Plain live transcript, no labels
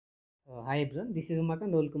Hi everyone, this is Umakan.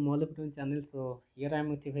 Welcome all of you channel. So here I am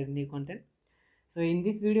with a very new content. So in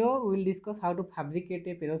this video we will discuss how to fabricate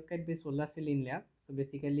a perovskite based solar cell in lab. So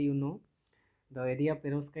basically the area of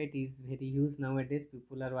perovskite is very huge nowadays.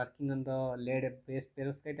 People are working on the lead based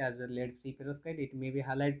perovskite as a lead free perovskite. It may be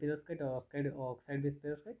halide perovskite or oxide based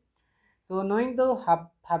perovskite. So knowing the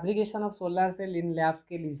fabrication of solar cell in lab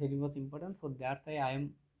scale is very much important. So that's why I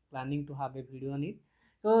am planning to have a video on it.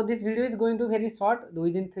 So this video is going to be very short.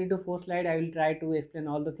 Within 3 to 4 slides, I will try to explain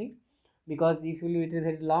all the things. Because if you leave it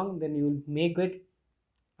very long, then you will may get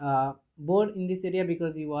bored in this area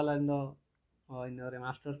because you all are in your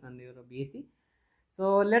masters and your BSc.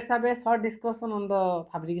 So let's have a short discussion on the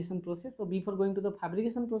fabrication process. So before going to the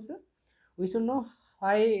fabrication process, we should know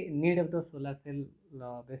why need of the solar cell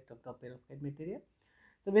based of the perovskite material.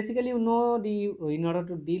 So basically, in order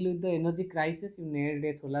to deal with the energy crisis, you need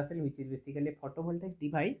a solar cell, which is basically a photovoltaic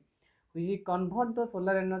device, which will convert the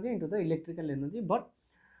solar energy into the electrical energy. But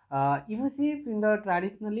if you see in the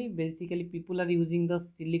traditionally, basically people are using the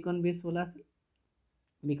silicon based solar cell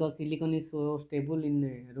because silicon is so stable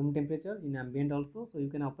in room temperature, in ambient also. So you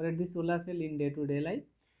can operate this solar cell in day to day life.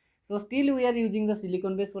 So still we are using the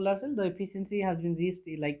silicon based solar cell. The efficiency has been reached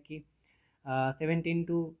like 17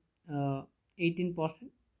 to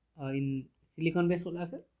 18% in silicon based solar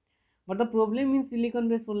cell. But the problem in silicon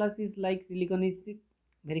based solar cell is like silicon is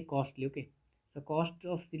very costly. Okay, so cost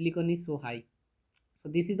of silicon is so high. So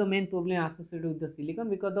this is the main problem associated with the silicon,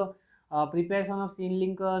 because the preparation of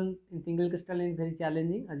silicon in single crystal is very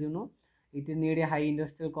challenging. As you know, it need a high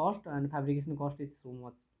industrial cost and fabrication cost is so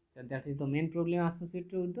much. That is the main problem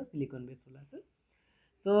associated with the silicon based solar cell.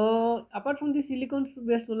 So apart from the silicon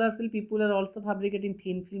based solar cell, people are also fabricating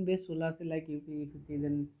thin film based solar cell, like if you see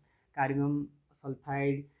then cadmium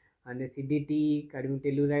sulfide and CDT, cadmium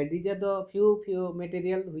telluride. These are the few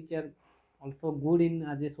material which are also good in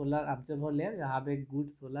as a solar absorber layer. You have a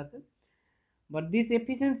good solar cell, but this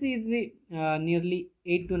efficiency is nearly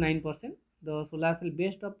 8 to 9%. The solar cell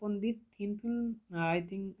based upon this thin film, I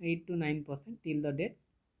think 8 to 9% till the date.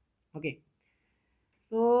 Okay,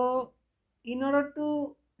 so in order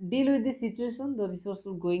to deal with this situation, the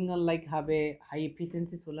resources going on like have a high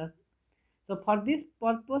efficiency solar cell. So for this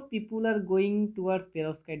purpose, people are going towards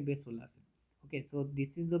perovskite based solar cell. Okay, so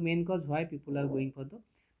this is the main cause why people are going for the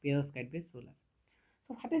perovskite based solar cell.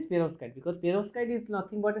 So what is perovskite? Because perovskite is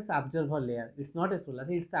nothing but a observer layer. It's not a solar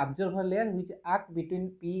cell. It's an observer layer which act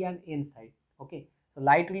between P and N side. Okay, so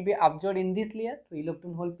light will be absorbed in this layer. So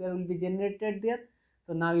electron hole pair will be generated there.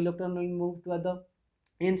 So now electron will move to the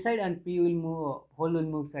N side and P will move, hole will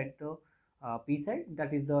move side to P side.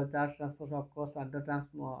 That is the charge transfer of course at the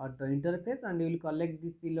at the interface, and you will collect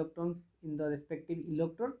these electrons in the respective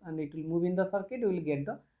electrodes and it will move in the circuit. You will get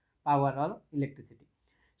the power or electricity.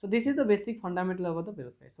 So this is the basic fundamental about the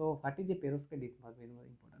perovskite. So what is a perovskite is very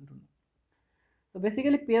important to know. So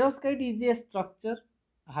basically perovskite is a structure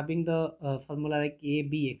having the formula like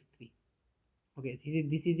ABX3. Okay,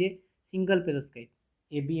 this is a single perovskite.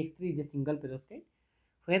 ABX3 is a single perovskite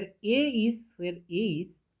where A is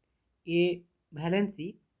a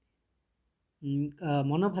valency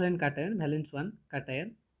monovalent cation, valence 1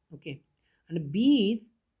 cation. Okay, and B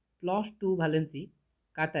is plus 2 valency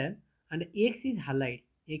cation, and X is halide.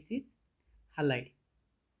 X is halide.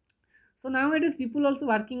 So nowadays people also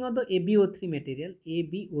working on the AbO3 material.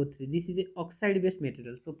 AbO3, this is a oxide based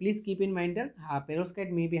material. So please keep in mind that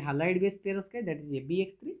perovskite may be halide based perovskite, that is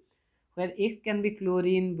AbX3, where X can be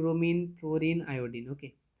chlorine, bromine, fluorine, iodine.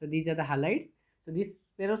 Okay, so these are the halides. So this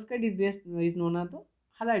perovskite is known as the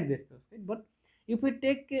halide based perovskite. But if we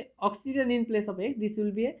take oxygen in place of X, this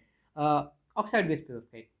will be a oxide based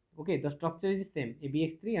perovskite. Okay, the structure is the same,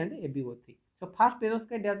 AbX3 and AbO3. So first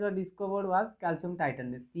perovskite that was discovered was calcium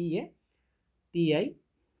titanate,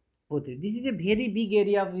 CaTiO3. This is a very big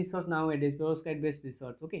area of research nowadays, perovskite based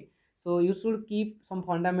research. Okay, so you should keep some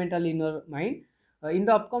fundamental in your mind. In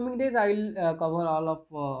the upcoming days, I will cover all of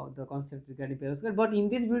the concepts regarding perovskite. But in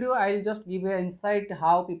this video, I will just give an insight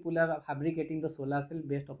how people are fabricating the solar cell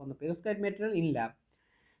based upon the perovskite material in lab.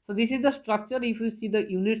 So this is the structure. If you see the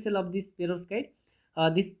unit cell of this perovskite,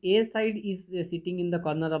 this A side is sitting in the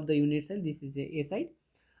corner of the unit cell. This is a side,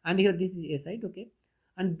 and here this is A side. Okay,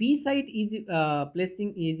 and B side is is placed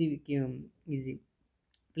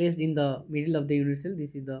in the middle of the unit cell.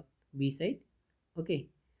 This is the B side. Okay,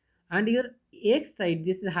 and your X side,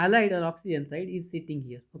 this is halide or oxygen side, is sitting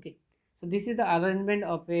here. Okay, so this is the arrangement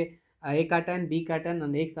of a cation, B cation,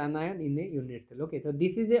 and X anion in a unit cell. Okay, so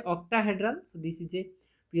this is a octahedral. So this is a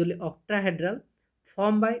purely octahedral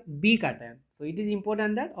formed by B cation. So it is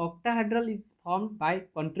important that octahedral is formed by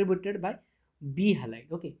contributed by B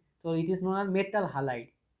halide. Okay, so it is known as metal halide.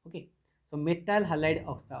 Okay, So metal halide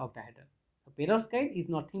octahedral. So perovskite is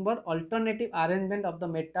nothing but alternative arrangement of the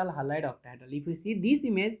metal halide octahedral. If you see this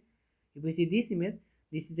image,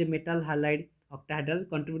 this is a metal halide octahedral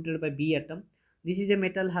contributed by B atom. This is a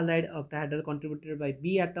metal halide octahedral contributed by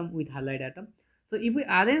B atom with halide atom. So if we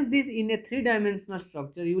arrange this in a three-dimensional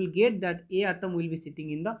structure, you will get that A atom will be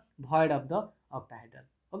sitting in the void of the octahedral.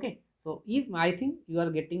 Okay. So if I think you are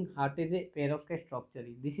getting what is a perovskite structure.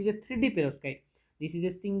 This is a 3D perovskite. This is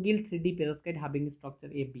a single 3D perovskite having structure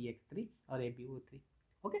ABX3 or ABO3.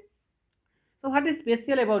 Okay. So what is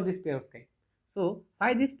special about this perovskite? So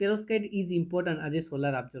why this perovskite is important as a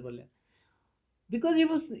solar absorber layer? Because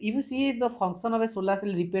if you see the function of a solar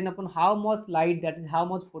cell depend upon how much light, that is how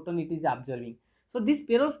much photon it is absorbing. So this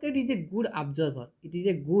perovskite is a good observer. It is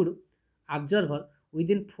a good observer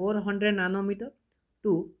within 400 nanometer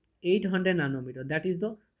to 800 nanometer. That is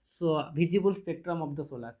the visible spectrum of the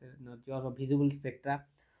solar cell. Your visible spectra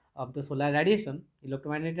of the solar radiation,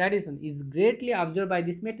 electromagnetic radiation, is greatly absorbed by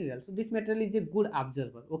this material. So this material is a good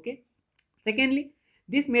observer. Okay. Secondly,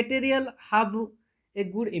 this material have a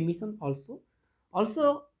good emission also.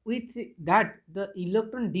 With that, the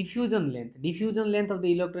electron diffusion length of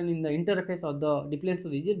the electron in the interface of the dipole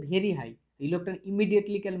is very high. The electron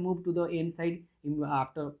immediately can move to the n side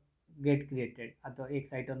after get created at the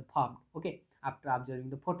exciton formed. Okay, after observing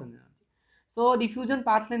the photon energy. So diffusion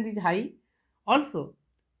path length is high. Also,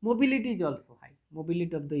 mobility is also high.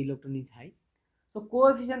 Mobility of the electron is high. So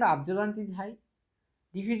coefficient of observance is high.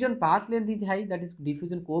 Diffusion path length is high, that is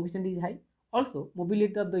diffusion coefficient is high. Also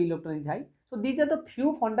mobility of the electron is high. So these are the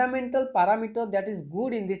few fundamental parameters that is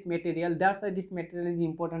good in this material. That's why this material is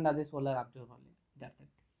important as a solar observer. That's it.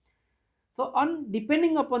 So on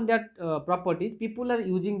depending upon that properties, people are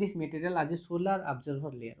using this material as a solar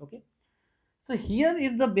observer layer. Okay. So here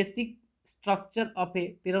is the basic structure of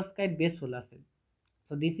a perovskite based solar cell.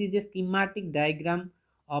 So this is a schematic diagram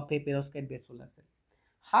of a perovskite based solar cell.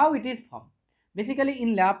 How it is formed? Basically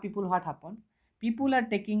in lab, people, what happens? People are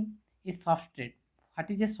taking a substrate.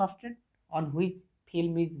 What is a substrate? On which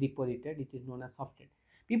film is deposited, it is known as substrate.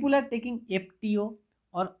 People are taking FTO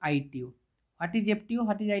or ITO. What is FTO?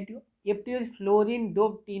 What is ITO? FTO is fluorine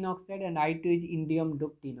doped tin oxide and ITO is indium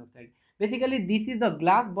doped tin oxide. Basically this is the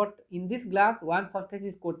glass, but in this glass one surface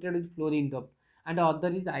is coated with fluorine doped and the other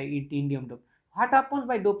is indium doped. What happens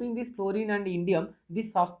by doping this fluorine and indium?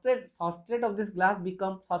 This substrate of this glass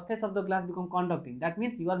surface of the glass become conducting. That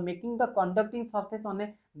means you are making the conducting surface on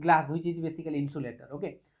a glass, which is basically insulator.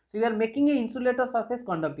 Okay, so you are making a insulator surface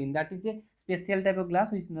conducting. That is a special type of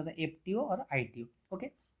glass which is known as FTO or ITO.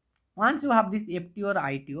 Okay, once you have this FTO or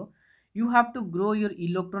ITO, you have to grow your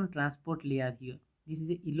electron transport layer here. This is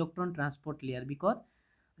a electron transport layer because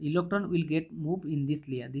electron will get moved in this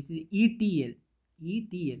layer. This is ETL.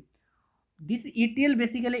 This ETL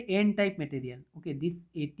basically n-type material. Okay, this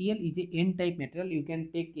ETL is a n-type material. You can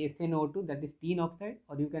take SnO2, that is tin oxide,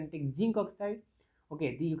 or you can take zinc oxide.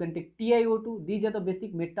 Okay, you can take TiO2. These are the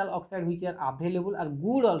basic metal oxide which are available, are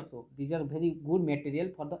good also. These are very good material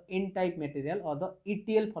for the n-type material or the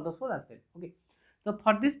ETL for the solar cell. Okay, so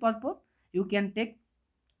for this purpose you can take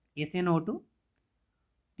SnO2,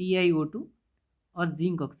 TiO2 or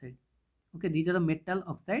zinc oxide. Okay, these are the metal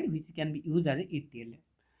oxide which can be used as a ETL.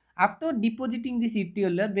 After depositing this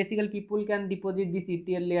ETL layer, basically people can deposit this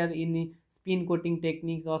ETL layer in spin coating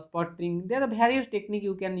techniques or sputtering. There are various techniques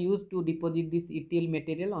you can use to deposit this ETL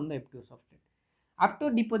material on the FTO substrate. After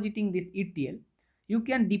depositing this ETL, you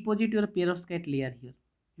can deposit your perovskite layer here.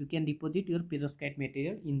 You can deposit your perovskite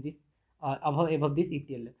material in this above this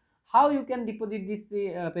ETL layer. How you can deposit this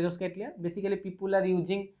perovskite layer? Basically people are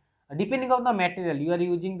using, depending on the material, you are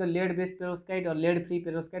using the lead based perovskite or lead free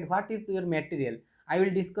perovskite. What is your material? I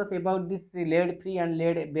will discuss about this lead free and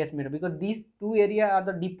lead based material because these two areas are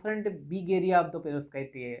the different big area of the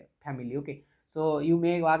perovskite family. Okay, so you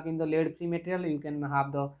may work in the lead free material, you can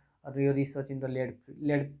have the your research in the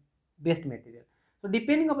lead based material. So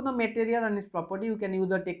depending upon the material and its property, you can use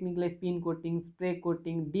the technique like spin coating, spray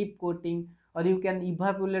coating, deep coating, or you can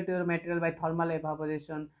evaporate your material by thermal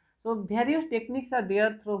evaporation. So various techniques are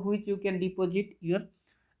there through which you can deposit your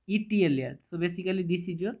ETL layer. So basically this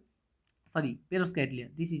is your perovskite layer.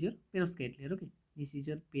 This is your perovskite layer. Okay, this is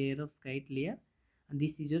your perovskite layer and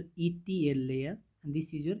this is your ETL layer and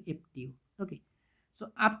this is your FTO. Okay, so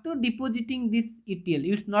after depositing this ETL,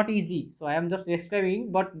 it's not easy, so I am just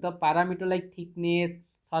describing, but the parameter like thickness,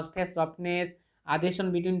 surface roughness,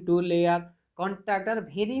 adhesion between two layer, contact are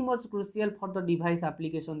very much crucial for the device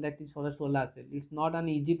application, that is for a solar cell. It's not an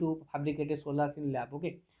easy to fabricate a solar cell in lab.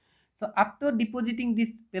 Okay, so after depositing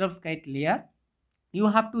this perovskite layer, you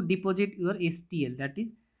have to deposit your STL, that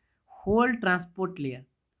is whole transport layer.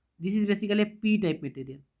 This is basically a P type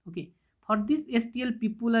material. Okay, for this STL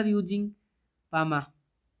people are using PAMA.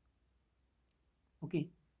 Okay,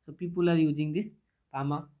 so people are using this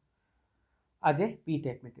PAMA as a P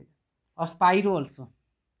type material, or Spiro also.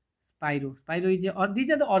 Spiro is or these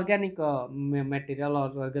are the organic material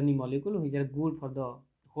or organic molecule which are good for the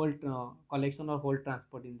whole collection or whole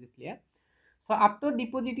transport in this layer. So after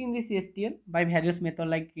depositing this STL by various method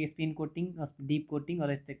like spin coating or deep coating or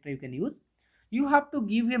etc. you can use, you have to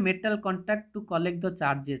give a metal contact to collect the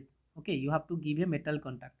charges. Okay, you have to give a metal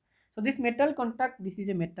contact. So this metal contact, this is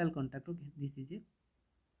a metal contact. Okay, this is a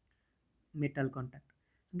metal contact.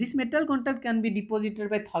 This metal contact can be deposited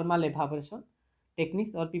by thermal evaporation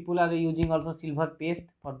techniques, or people are using also silver paste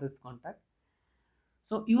for this contact.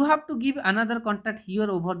 So you have to give another contact here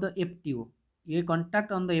over the FTO. A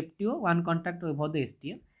contact on the FTO, one contact over the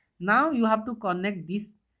STM. Now you have to connect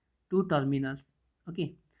these two terminals.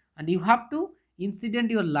 Okay, and you have to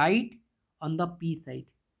incident your light on the P side.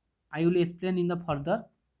 I will explain in the further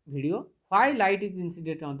video why light is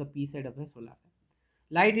incidented on the P side of a solar cell.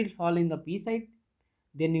 Light will fall in the P side,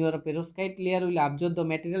 then your perovskite layer will absorb the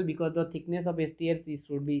material because the thickness of STL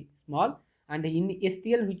should be small, and in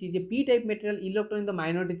STL, which is a P type material, electron is the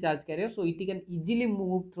minority charge carrier, so it can easily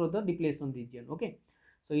move through the depletion region. Okay,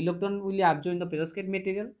 so electron will absorb in the perovskite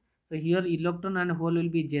material. So here electron and hole will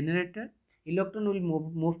be generated. Electron will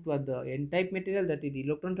move toward the N type material, that is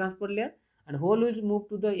electron transport layer, and hole will move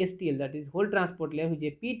to the STL, that is hole transport layer, which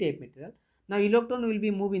is a P type material. Now electron will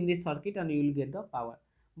be moved in this circuit and you will get the power.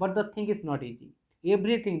 But the thing is not easy.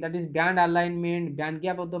 Everything, that is band alignment, band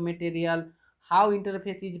gap of the material, how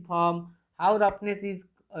interface is formed, how roughness is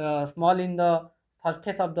small in the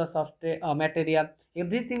surface of the substrate material,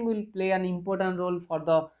 everything will play an important role for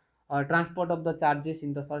the transport of the charges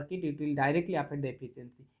in the circuit. It will directly affect the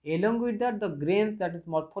efficiency. Along with that, the grains, that is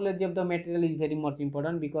morphology of the material, is very much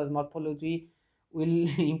important, because morphology will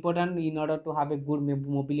important in order to have a good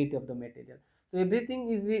mobility of the material. So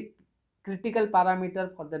everything is the critical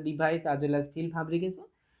parameter for the device as well as field fabrication.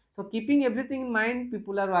 So keeping everything in mind,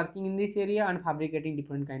 people are working in this area and fabricating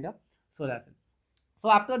different kind of solar cell.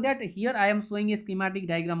 So after that, here I am showing a schematic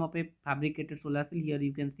diagram of a fabricated solar cell. Here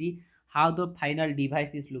you can see how the final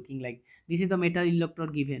device is looking like. This is the metal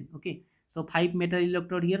electrode given. Okay, so 5 metal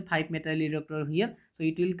electrode here, 5 metal electrode here, so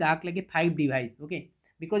it will act like a 5 device. Okay,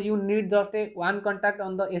 because you need just a one contact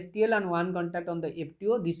on the STL and one contact on the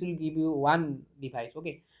FTO, this will give you one device.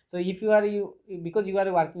 Okay, so if you are because you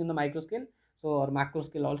are working on the micro scale, so or macro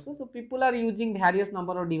scale also, so people are using various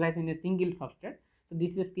number of device in a single substrate. So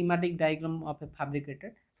this is schematic diagram of a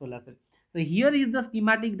fabricated solar cell. So here is the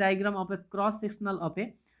schematic diagram of a cross sectional of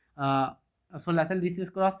a solar cell. This is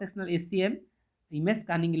cross sectional SCM, image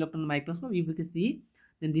scanning electron microscope. If you can see,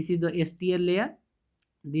 then this is the STL layer,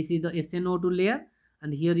 this is the SNO2 layer,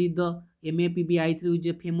 and here is the MAPBI3, which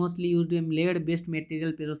is famously used in lead based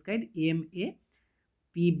material perovskite,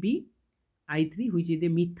 MAPBI3, which is a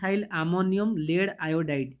methyl ammonium lead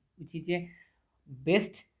iodide, which is a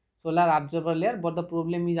best solar absorber layer, but the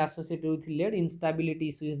problem is associated with lead instability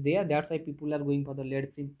issue is there. That's why people are going for the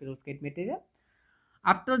lead free perovskite material.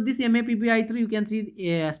 After this MAPBI3, you can see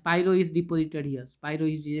Spiro is deposited here. Spiro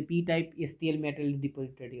is a P type STL material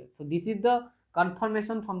deposited here. So this is the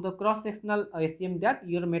confirmation from the cross sectional SCM that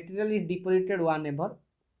your material is deposited one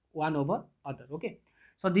over other. Okay,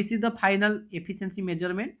 so this is the final efficiency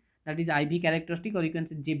measurement, that is IV characteristic, or you can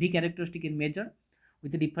say JV characteristic is measured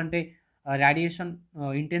with different radiation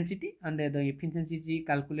intensity, and the efficiency is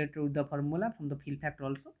calculated with the formula from the field factor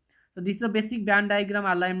also. So this is the basic band diagram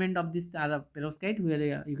alignment of this perovskite,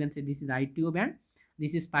 where you can say this is ITO band,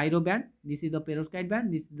 this is Spiro band, this is the perovskite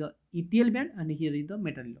band, this is the ETL band, and here is the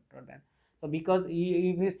metal electrode band. So because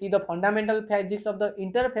if you see the fundamental physics of the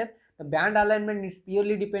interface, the band alignment is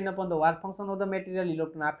purely depend upon the work function of the material,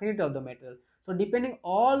 electron affinity of the material. So depending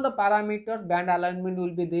all the parameters, band alignment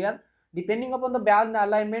will be there. Depending upon the band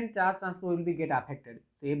alignment, charge transfer will be get affected.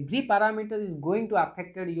 So every parameter is going to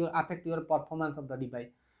affect your performance of the device.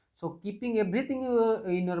 So keeping everything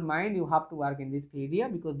in your mind, you have to work in this area,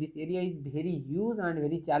 because this area is very huge and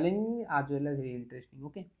very challenging as well as very interesting.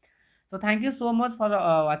 Okay, so thank you so much for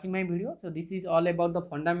watching my video. So this is all about the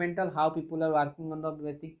fundamental, how people are working on the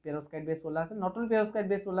basic perovskite based solar cell. Not only perovskite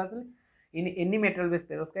based solar cell, in any metal based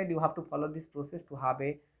perovskite, you have to follow this process to have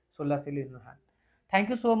a solar cell in your hand. Thank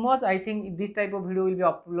you so much. I think this type of video will be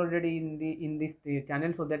uploaded in this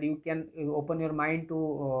channel, so that you can open your mind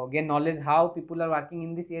to gain knowledge how people are working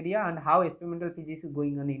in this area and how experimental physics is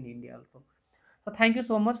going on in India also. So thank you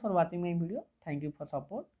so much for watching my video. Thank you for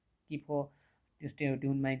support. Keep stay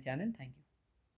tuned my channel. Thank you.